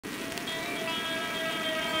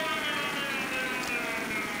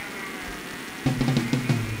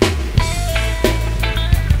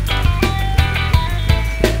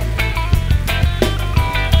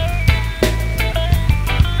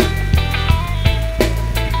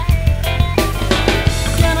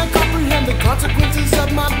Consequences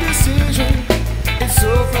of my decision, it's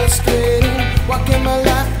so frustrating. Why can't my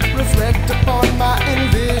life reflect upon my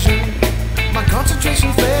envision? My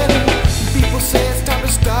concentration's failing. People say it's time to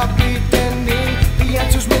stop pretending. The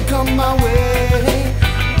answers will come my way.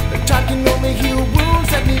 The time can only heal wounds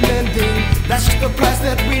that need mending. That's just the price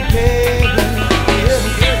that we pay.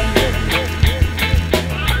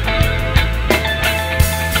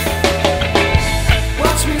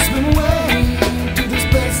 Watch me swim away to this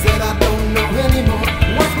place that I don't know anymore.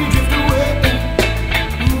 Watch me drift away,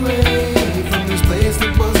 away from this place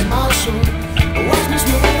that was my shore. Watch me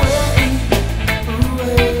swim away,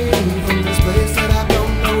 away from this place that I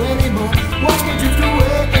don't know anymore. Watch me drift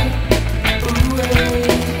away, away,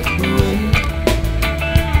 away.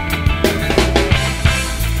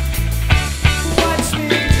 Watch me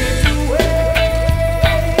drift away.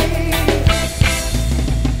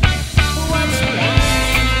 Watch me.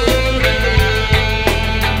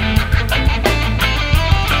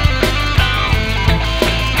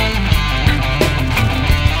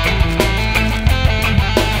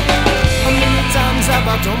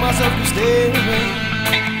 I told myself to stay away.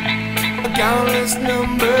 Countless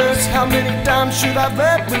numbers. How many times should I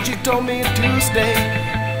read when she told me to stay?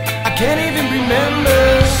 I can't even remember.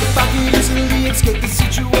 If I could easily escape the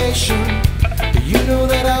situation, you know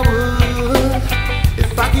that I would.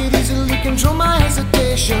 If I could easily control my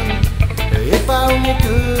hesitation, if I only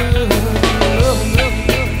could.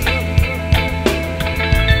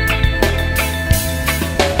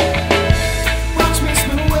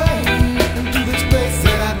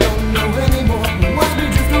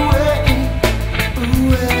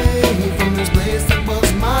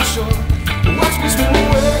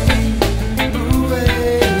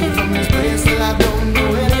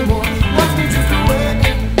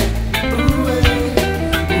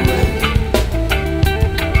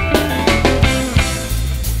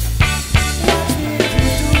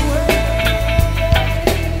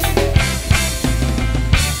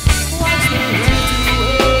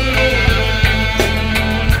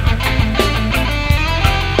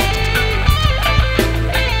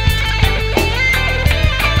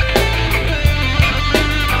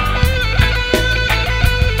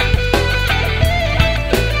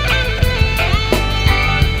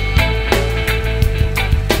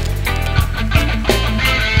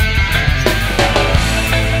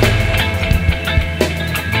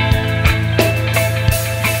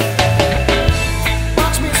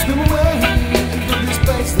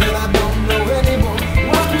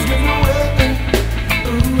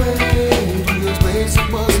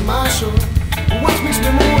 Was my